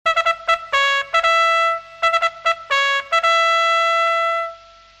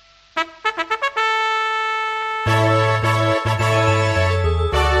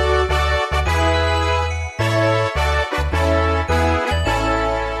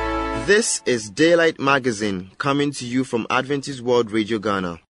This is Daylight Magazine, coming to you from Adventist World Radio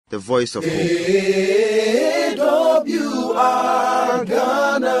Ghana, the voice of hope. AWR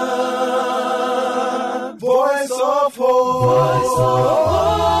Ghana, voice of hope.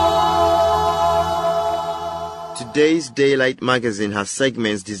 Today's Daylight Magazine has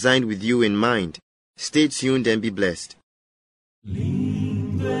segments designed with you in mind. Stay tuned and be blessed.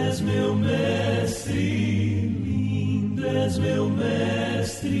 Lindas meu mestre. Lindo és meu mestre,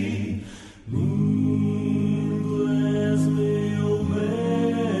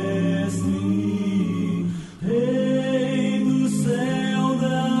 Rei do céu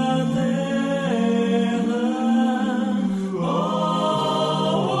da terra,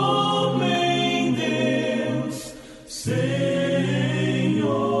 ó homem Deus, Senhor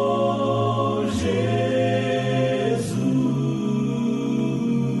Jesus,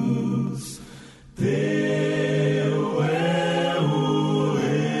 teu é o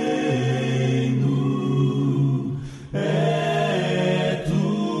reino, é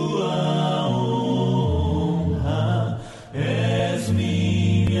tua honra, és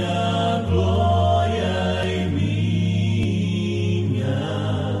minha glória e minha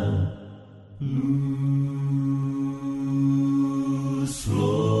luz,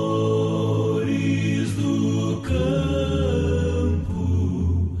 flores do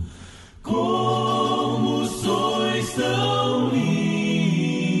campo, como sois tão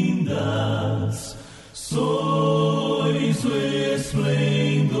lindas, sois o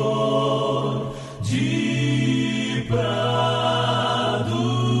esplendor de prados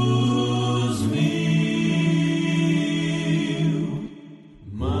mil.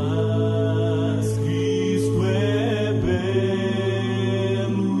 Mas Cristo é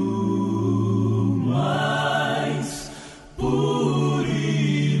belo, mais puro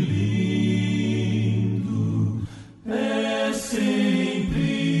e lindo, é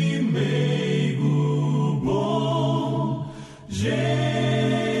sempre meigo, bom, gentil.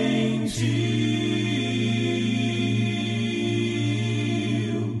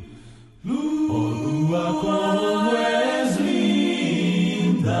 Lua, como és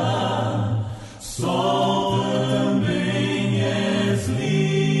linda, sol também és lindo.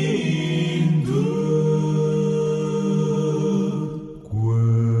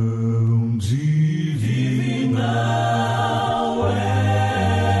 Quão divinal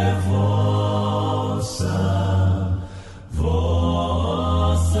é vossa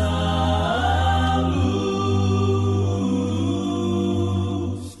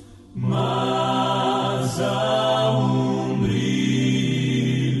luz, mas há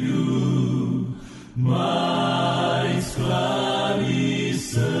brilho mais claro e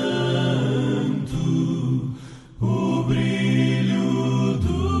santo, o brilho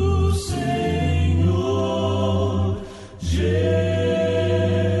do Senhor Jesus.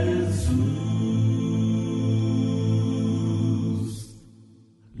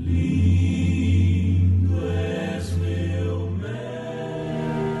 Lindo és meu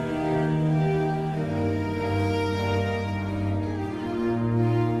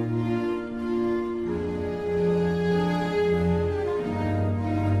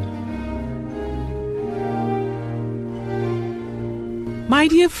My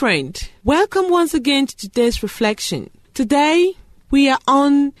dear friend, welcome once again to today's reflection. Today, we are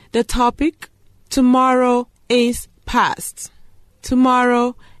on the topic, Tomorrow is Past.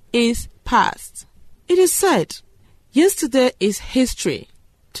 Tomorrow is past. It is said, yesterday is history,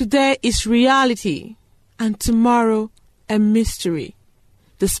 today is reality, and tomorrow a mystery.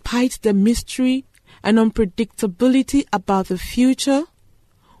 Despite the mystery and unpredictability about the future,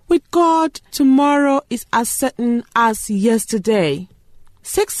 with God, tomorrow is as certain as yesterday.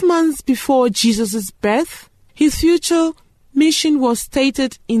 6 months before Jesus' birth, his future mission was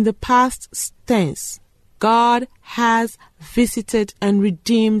stated in the past tense. God has visited and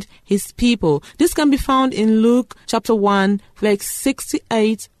redeemed his people. This can be found in Luke chapter 1, verse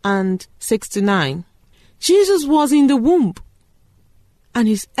 68 and 69. Jesus was in the womb, and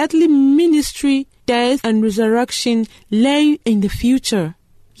his earthly ministry, death, and resurrection lay in the future.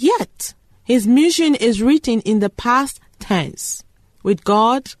 Yet, his mission is written in the past tense. With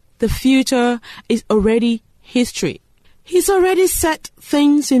God, the future is already history. He's already set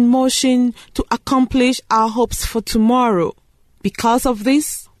things in motion to accomplish our hopes for tomorrow. Because of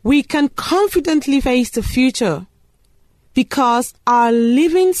this, we can confidently face the future. Because our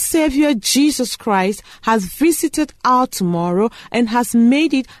living Savior Jesus Christ has visited our tomorrow and has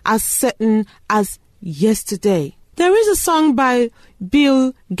made it as certain as yesterday. There is a song by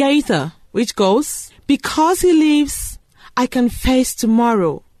Bill Gaither which goes, because he lives, I can face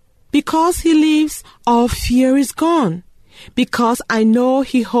tomorrow. Because he lives, all fear is gone. because I know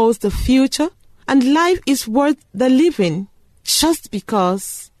He holds the future, and life is worth the living just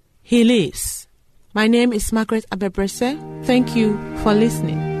because He lives. My name is Margaret Abebrese. Thank you for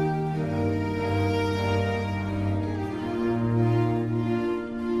listening.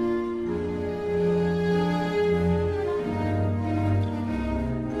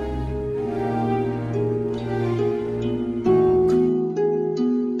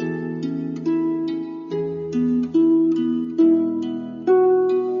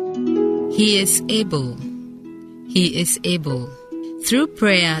 He is able. He is able. Through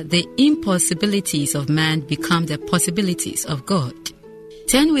prayer, the impossibilities of man become the possibilities of God.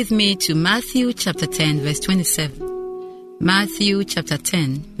 Turn with me to Matthew chapter 10, verse 27. Matthew chapter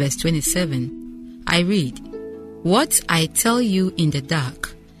 10, verse 27. I read, "What I tell you in the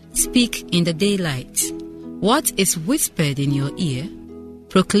dark, speak in the daylight. What is whispered in your ear,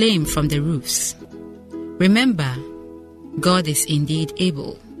 proclaim from the roofs." Remember, God is indeed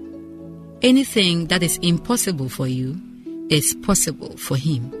able. Anything that is impossible for you is possible for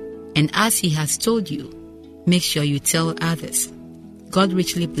Him. And as He has told you, make sure you tell others. God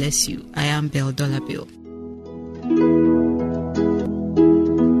richly bless you. I am Belle Dolabille.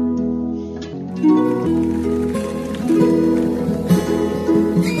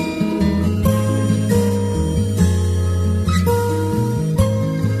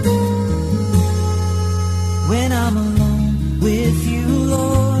 When I'm alone with you,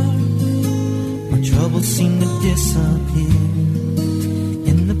 Lord, my troubles seem to disappear,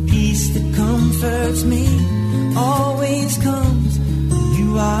 and the peace that comforts me always comes when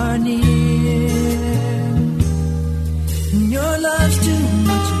you are near. And your love's too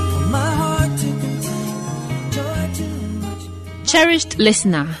much for my heart to contain, joy too much. Cherished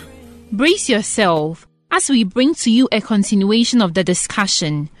listener, brace yourself as we bring to you a continuation of the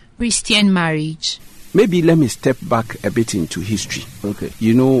discussion, Christian marriage. Maybe let me step back a bit into history. Okay.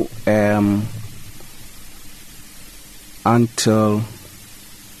 You know, until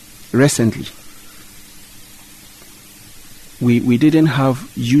recently, we didn't have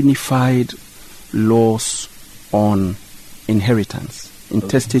unified laws on inheritance,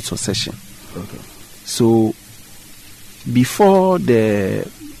 intestate succession. Okay. So, before the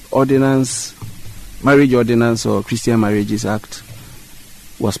Marriage Ordinance or Christian Marriages Act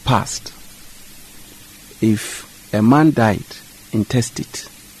was passed, if a man died intestate,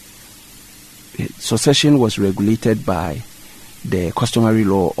 succession was regulated by the customary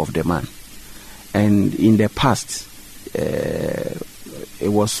law of the man. And in the past, it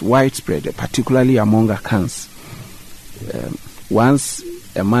was widespread, particularly among Akans. Once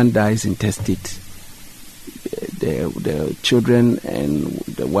a man dies intestate, the children and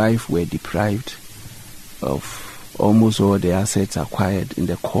the wife were deprived of almost all the assets acquired in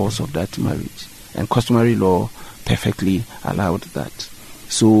the course of that marriage. And customary law perfectly allowed that.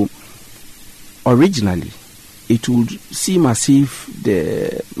 So, originally, it would seem as if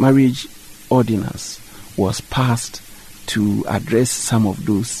the marriage ordinance was passed to address some of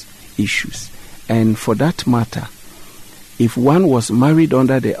those issues. And for that matter, if one was married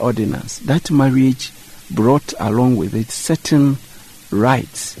under the ordinance, that marriage brought along with it certain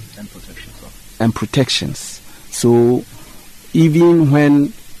rights and protections. So, even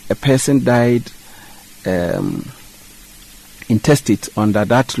when a person died intestate under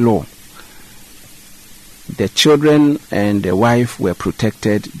that law, the children and the wife were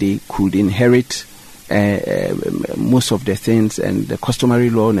protected. They could inherit most of the things, and the customary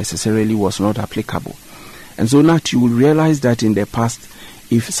law necessarily was not applicable. And so now you will realize that in the past,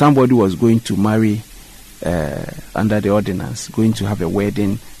 if somebody was going to marry under the ordinance, going to have a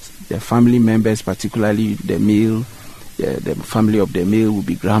wedding, the family members, particularly the male, the family of the male, will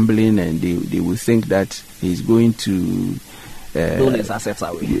be grumbling, and they will think that he's going to his assets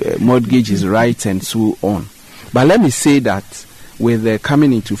away, mortgage his rights and so on. But let me say that with the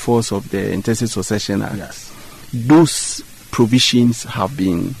coming into force of the Intestate Succession Act, those provisions have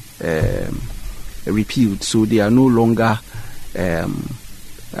been repealed, so they are no longer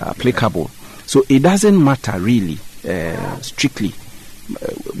applicable. So it doesn't matter really, strictly,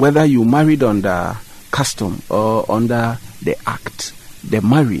 whether you married under custom or under the act. The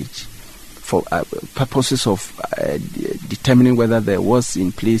marriage, for purposes of determining whether there was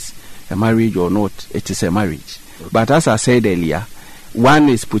in place a marriage or not, it is a marriage. Okay. But as I said earlier, one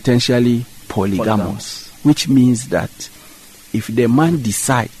is potentially polygamous, which means that if the man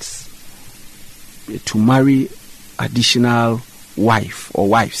decides to marry additional wife or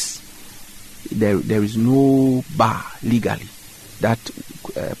wives, there is no bar legally that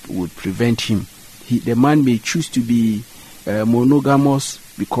would prevent him. The man may choose to be monogamous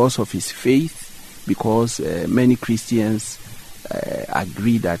because of his faith, because many Christians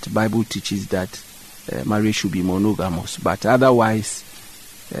agree that Bible teaches that marriage should be monogamous, but otherwise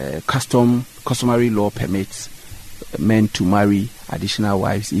customary law permits men to marry additional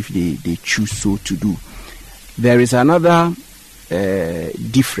wives if they choose so to do. There is another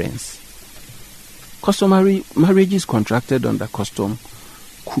difference. Customary marriages contracted under custom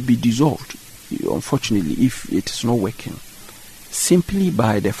could be dissolved, unfortunately, if it is not working, simply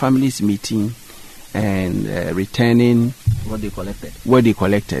by the families meeting and returning what they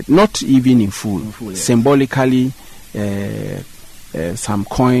collected. Not even in full. Yes. Symbolically, some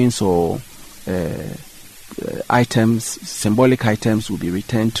coins or symbolic items will be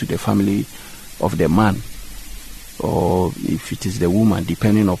returned to the family of the man, or if it is the woman,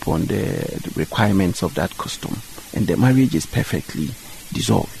 depending upon the requirements of that custom, and the marriage is perfectly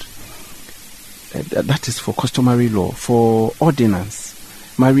dissolved. That is for customary law. For ordinance,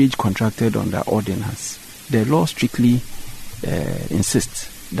 marriage contracted under ordinance, the law strictly insists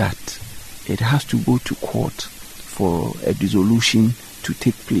that it has to go to court for a dissolution to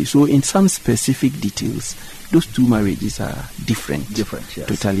take place. So in some specific details, those two marriages are different, yes.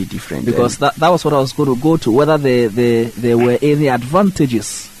 Totally different. Because that was what I was going to go to, whether there were any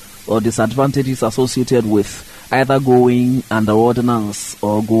advantages or disadvantages associated with either going under ordinance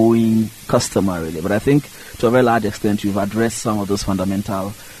or going customarily. But I think to a very large extent you've addressed some of those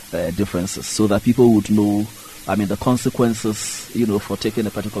fundamental differences so that people would know, the consequences, for taking a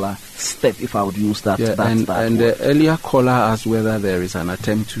particular step, if I would use that. Yeah, and the earlier caller asked whether there is an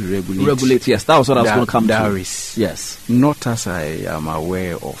attempt to regulate. Yes, that was what I was going to come dowries. to. Yes. Not as I am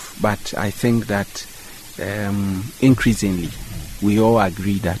aware of, but I think that increasingly we all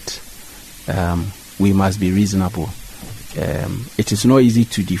agree that we must be reasonable. It is not easy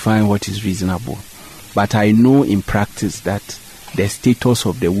to define what is reasonable, but I know in practice that the status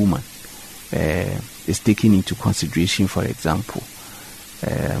of the woman is taken into consideration. For example,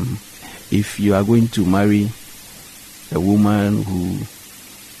 if you are going to marry a woman who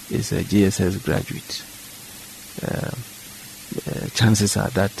is a JSS graduate, chances are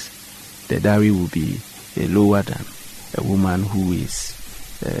that the dowry will be lower than a woman who is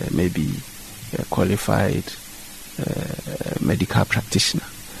maybe a qualified medical practitioner,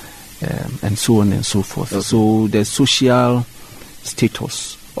 and so on and so forth. Okay. So the social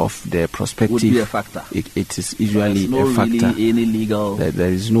status of the prospective would be a factor. It is usually a factor. Really any legal.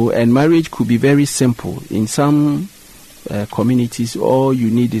 There is no, and marriage could be very simple. In some communities, all you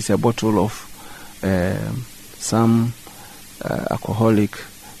need is a bottle of some alcoholic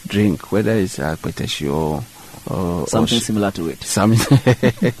drink, whether it's alcohol or something similar to it. Something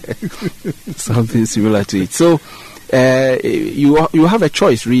similar to it. So you have a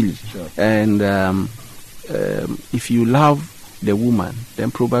choice, really. Sure. And if you love the woman, then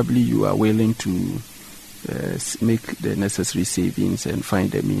probably you are willing to make the necessary savings and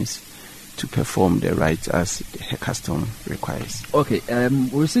find the means to perform the rites as her custom requires. Okay,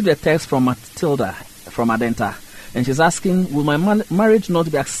 we received a text from Matilda from Adenta, and she's asking, will my marriage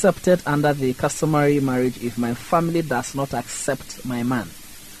not be accepted under the customary marriage if my family does not accept my man?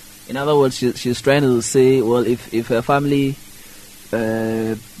 In other words, she's trying to say, well, if her family,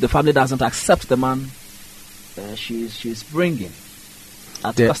 the family doesn't accept the man she's bringing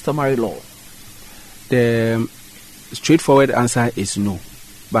at customary law. The straightforward answer is no,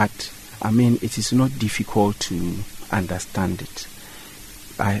 but it is not difficult to understand it.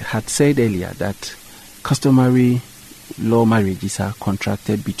 I had said earlier that customary law marriages are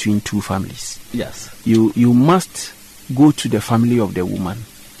contracted between two families. Yes. You must go to the family of the woman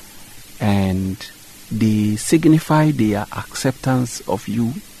and they signify their acceptance of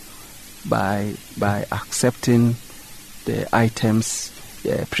you by accepting the items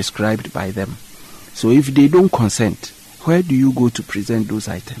prescribed by them. So if they don't consent, where do you go to present those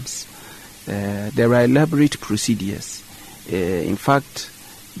items? There are elaborate procedures. In fact,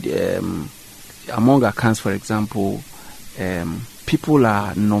 among accounts, for example, people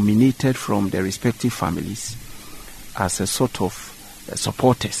are nominated from their respective families as a sort of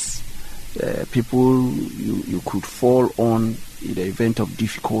supporters. People you could fall on in the event of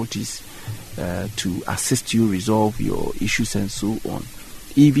difficulties to assist you resolve your issues and so on.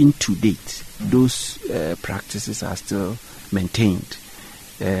 Even to date, those practices are still maintained.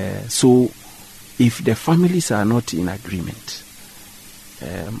 So if the families are not in agreement,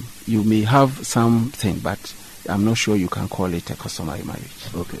 you may have something, but I'm not sure you can call it a customary marriage.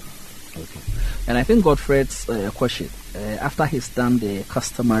 Okay. And I think Godfred's question, after he's done the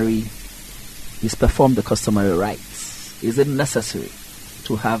customary, he's performed the customary rites, is it necessary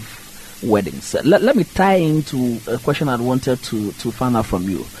to have weddings. Let me tie into a question I wanted to find out from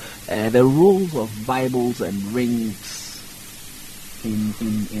you. The roles of Bibles and rings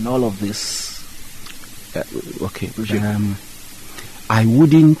in all of this. Okay. I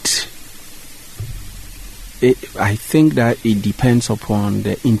wouldn't. I think that it depends upon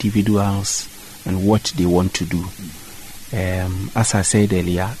the individuals and what they want to do. As I said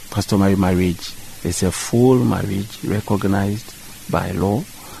earlier, customary marriage is a full marriage recognized by law.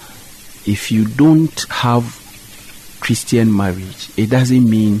 If you don't have Christian marriage, it doesn't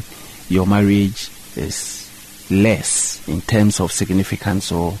mean your marriage is less in terms of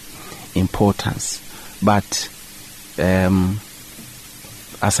significance or importance. But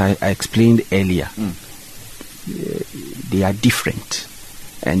as I explained earlier, they are different.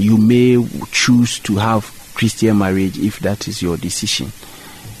 And you may choose to have Christian marriage if that is your decision.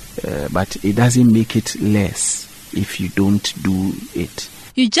 But it doesn't make it less if you don't do it.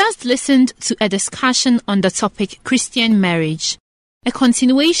 You just listened to a discussion on the topic Christian marriage. A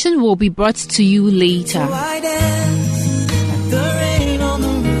continuation will be brought to you later. So I dance like the rain on the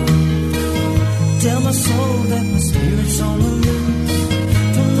roof. Tell my soul that my spirit's on the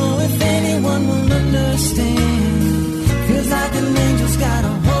loose. Don't know if anyone will understand. Feels like an angel's got a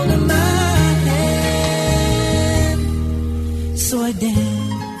hold of my hand. So I dance.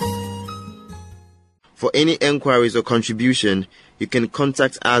 For any enquiries or contribution, you can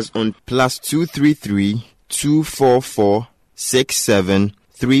contact us on +233 244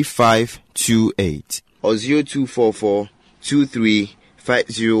 673528 or 0244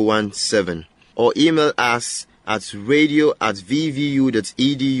 235017, or email us at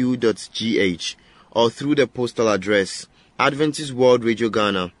radio@vvu.edu.gh, or through the postal address Adventist World Radio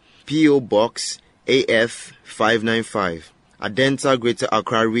Ghana, P.O. Box AF 595, Adenta, Greater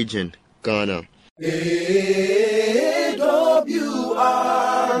Accra Region, Ghana. AWR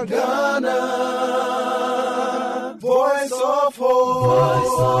Ghana, Voice of Hope.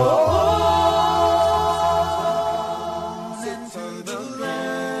 Voice of Hope. Sits on the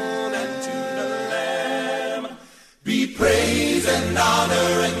throne, and to the Lamb be praise and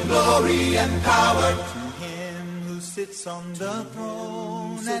honor and glory and power. To Him who sits on the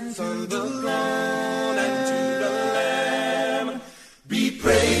throne, and to the throne, and to the Lamb be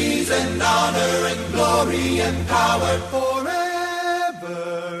praise and honor and glory and power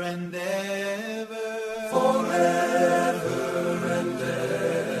forever and ever. Forever and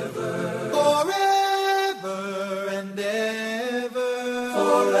ever. Forever and ever.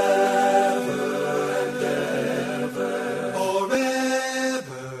 Forever and ever.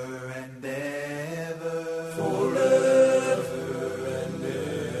 Forever and ever. Forever and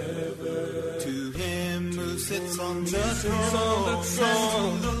ever. To Him who sits on the throne,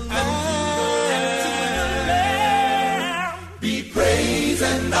 be praise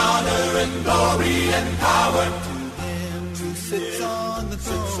and honor and glory and power. To Him who sits on the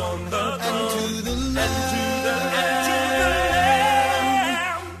throne, and to the Lamb,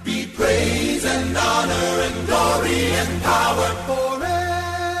 be praise and honor and glory and power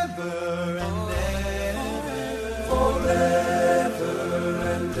forever and ever. Forever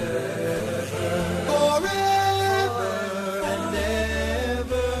and ever. Forever and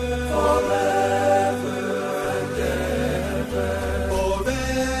ever. Forever and ever.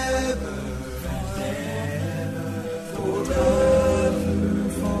 Forever and ever. Forever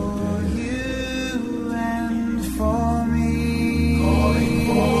for you and for me. Calling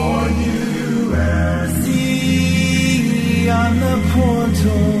for you and see on the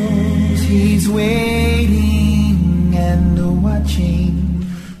portals. He's waiting and watching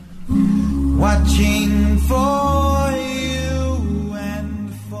for you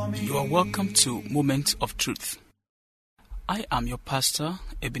and for me. You are welcome to Moment of Truth. I am your pastor,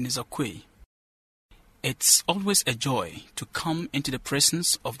 Ebenezer Quay. It's always a joy to come into the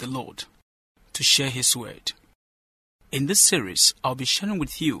presence of the Lord to share His word. In this series, I'll be sharing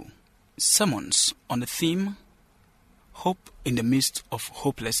with you sermons on the theme, Hope in the Midst of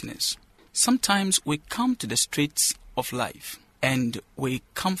Hopelessness. Sometimes we come to the straits of life and we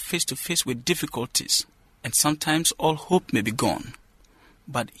come face to face with difficulties, and sometimes all hope may be gone.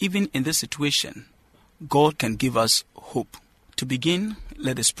 But even in this situation, God can give us hope. To begin,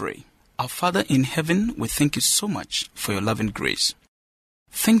 let us pray. Our Father in heaven, we thank you so much for your loving grace.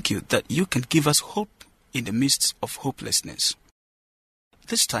 Thank you that you can give us hope in the midst of hopelessness.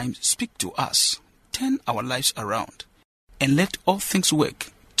 This time, speak to us, turn our lives around, and let all things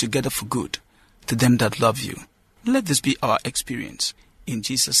work together for good to them that love you. Let this be our experience. In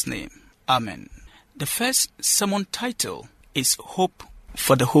Jesus' name, Amen. The first sermon title is Hope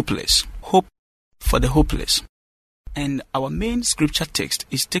for the Hopeless. Hope for the Hopeless. And our main scripture text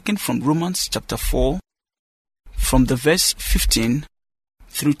is taken from Romans chapter 4, from the verse 15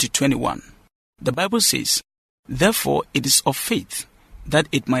 through to 21. The Bible says, "Therefore it is of faith, that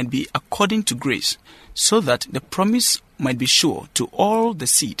it might be according to grace, so that the promise might be sure to all the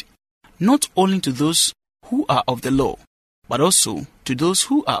seed, not only to those who are of the law, but also to those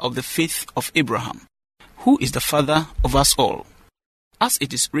who are of the faith of Abraham, who is the father of us all. As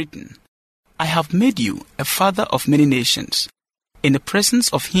it is written, I have made you a father of many nations, in the presence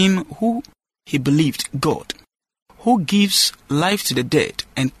of him who he believed God, who gives life to the dead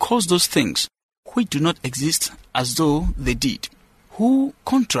and calls those things which do not exist as though they did, who,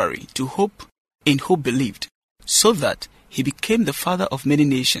 contrary to hope, in hope believed, so that he became the father of many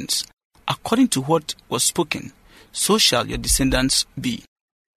nations, according to what was spoken, so shall your descendants be.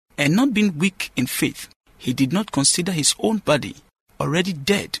 And not being weak in faith, he did not consider his own body already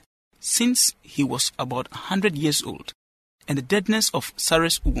dead, since he was about 100 years old, and the deadness of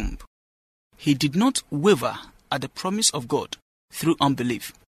Sarah's womb. He did not waver at the promise of God through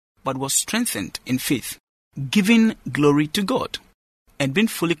unbelief, but was strengthened in faith, giving glory to God, and being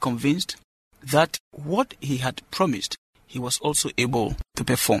fully convinced that what he had promised, he was also able to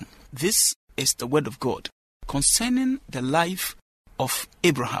perform. This is the word of God concerning the life of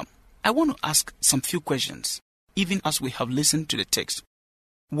Abraham. I want to ask some few questions, even as we have listened to the text.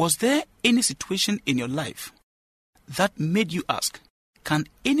 Was there any situation in your life that made you ask, can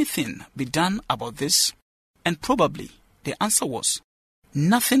anything be done about this? And probably the answer was,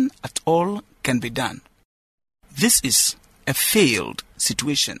 nothing at all can be done. This is a failed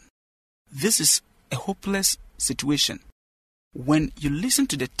situation. This is a hopeless situation. When you listen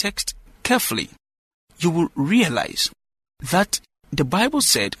to the text carefully, you will realize that the Bible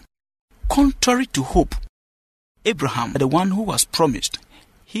said, contrary to hope, Abraham, the one who was promised,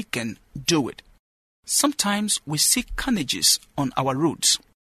 he can do it. Sometimes we see carnages on our roads,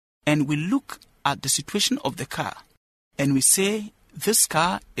 and we look at the situation of the car, and we say, this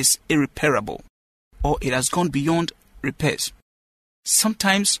car is irreparable, or it has gone beyond repairs.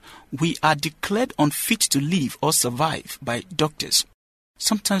 Sometimes we are declared unfit to live or survive by doctors.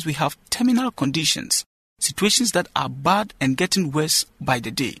 Sometimes we have terminal conditions, situations that are bad and getting worse by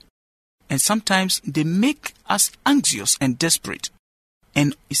the day. And sometimes they make us anxious and desperate.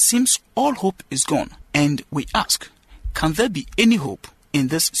 And it seems all hope is gone. And we ask, can there be any hope in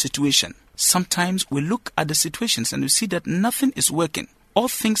this situation? Sometimes we look at the situations and we see that nothing is working. All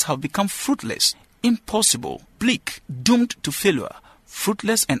things have become fruitless, impossible, bleak, doomed to failure,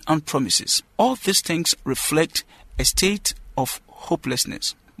 fruitless and unpromises. All these things reflect a state of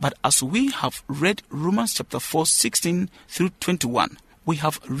hopelessness. But as we have read Romans chapter 4, 16 through 21, we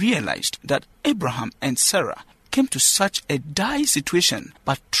have realized that Abraham and Sarah came to such a dire situation,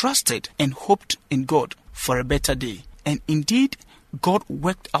 but trusted and hoped in God for a better day. And indeed, God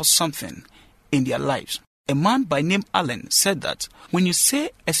worked out something in their lives. A man by name Allen said that when you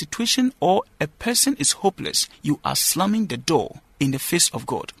say a situation or a person is hopeless, you are slamming the door in the face of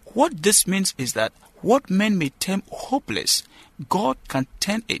God. What this means is that what men may term hopeless, God can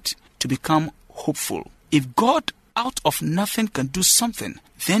turn it to become hopeful. If God out of nothing can do something,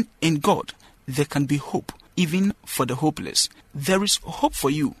 then in God there can be hope, even for the hopeless. There is hope for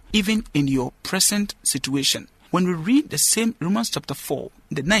you, even in your present situation. When we read the same Romans chapter 4,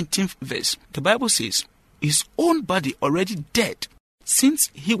 the 19th verse, the Bible says, his own body already dead, since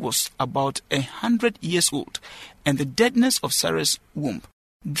he was about 100 years old, and the deadness of Sarah's womb.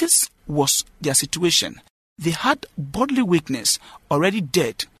 This was their situation. They had bodily weakness, already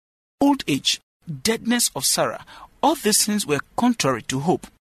dead, old age, deadness of Sarah. All these things were contrary to hope.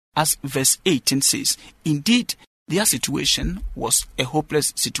 As verse 18 says, indeed, their situation was a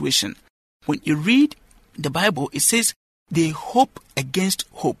hopeless situation. When you read the Bible, it says they hope against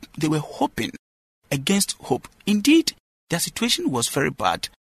hope. They were hoping against hope. Indeed, their situation was very bad,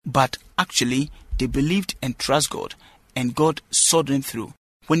 but actually they believed and trust God, and God saw them through.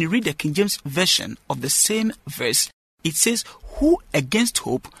 When you read the King James Version of the same verse, it says, who against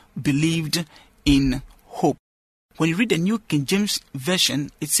hope believed in hope. When you read the New King James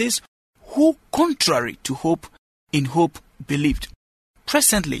Version, it says, who contrary to hope in hope believed.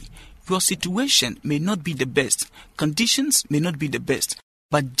 Presently, your situation may not be the best, conditions may not be the best,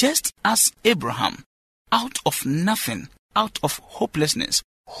 but just as Abraham, out of nothing, out of hopelessness,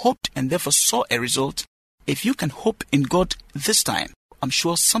 hoped and therefore saw a result, if you can hope in God this time, I'm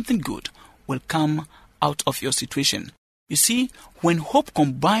sure something good will come out of your situation. You see, when hope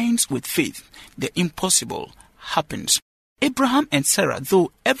combines with faith, the impossible happens. Abraham and Sarah,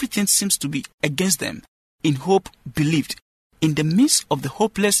 though everything seems to be against them, in hope believed. In the midst of the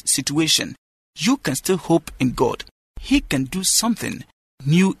hopeless situation, you can still hope in God. He can do something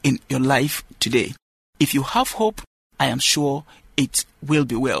new in your life today. If you have hope, I am sure it will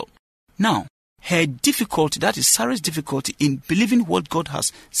be well. Now, her difficulty, that is Sarah's difficulty in believing what God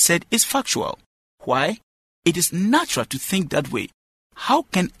has said, is factual. Why? It is natural to think that way. How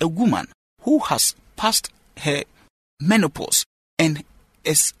can a woman who has passed her menopause and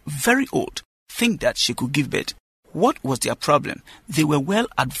is very old think that she could give birth? What was their problem? They were well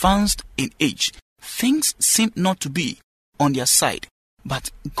advanced in age. Things seemed not to be on their side, but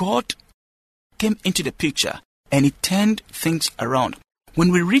God came into the picture and He turned things around.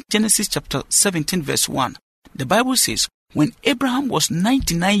 When we read Genesis chapter 17 verse 1, the Bible says, when Abraham was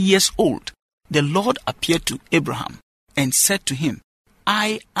 99 years old, the Lord appeared to Abraham and said to him,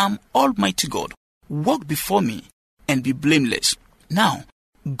 I am Almighty God. Walk before me and be blameless. Now,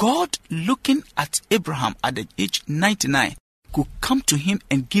 God, looking at Abraham at the age 99, could come to him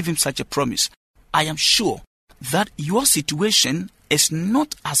and give him such a promise. I am sure that your situation is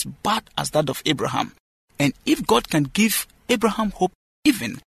not as bad as that of Abraham. And if God can give Abraham hope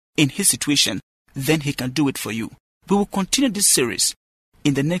even in his situation, then He can do it for you. We will continue this series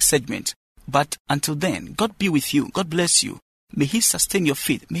in the next segment. But until then, God be with you. God bless you. May He sustain your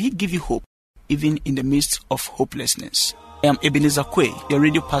faith. May He give you hope, even in the midst of hopelessness. I am Ebenezer Quay, your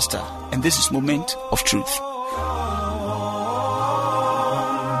radio pastor, and this is Moment of Truth.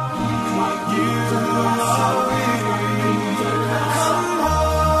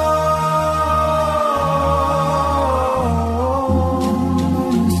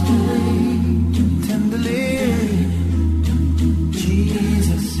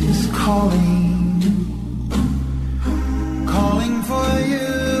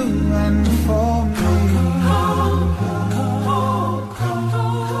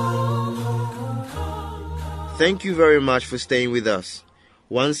 Thank you very much for staying with us.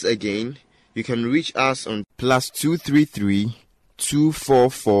 Once again, you can reach us on +233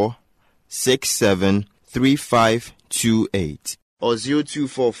 244 673528 or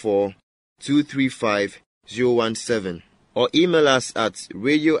 0244 235 017, or email us at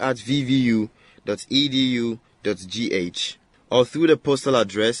radio@vvu.edu.gh, or through the postal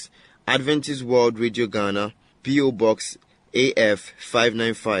address Adventist World Radio Ghana, P.O. Box AF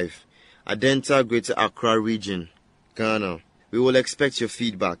 595, Adenta, Greater Accra Region, Ghana. We will expect your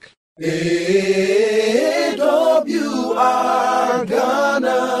feedback. AWR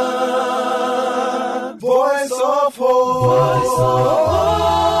Ghana, Voice of Hope.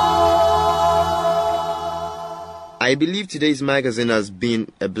 I believe today's magazine has been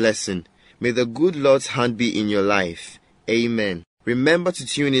a blessing. May the good Lord's hand be in your life. Amen. Remember to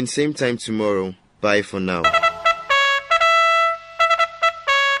tune in same time tomorrow. Bye for now.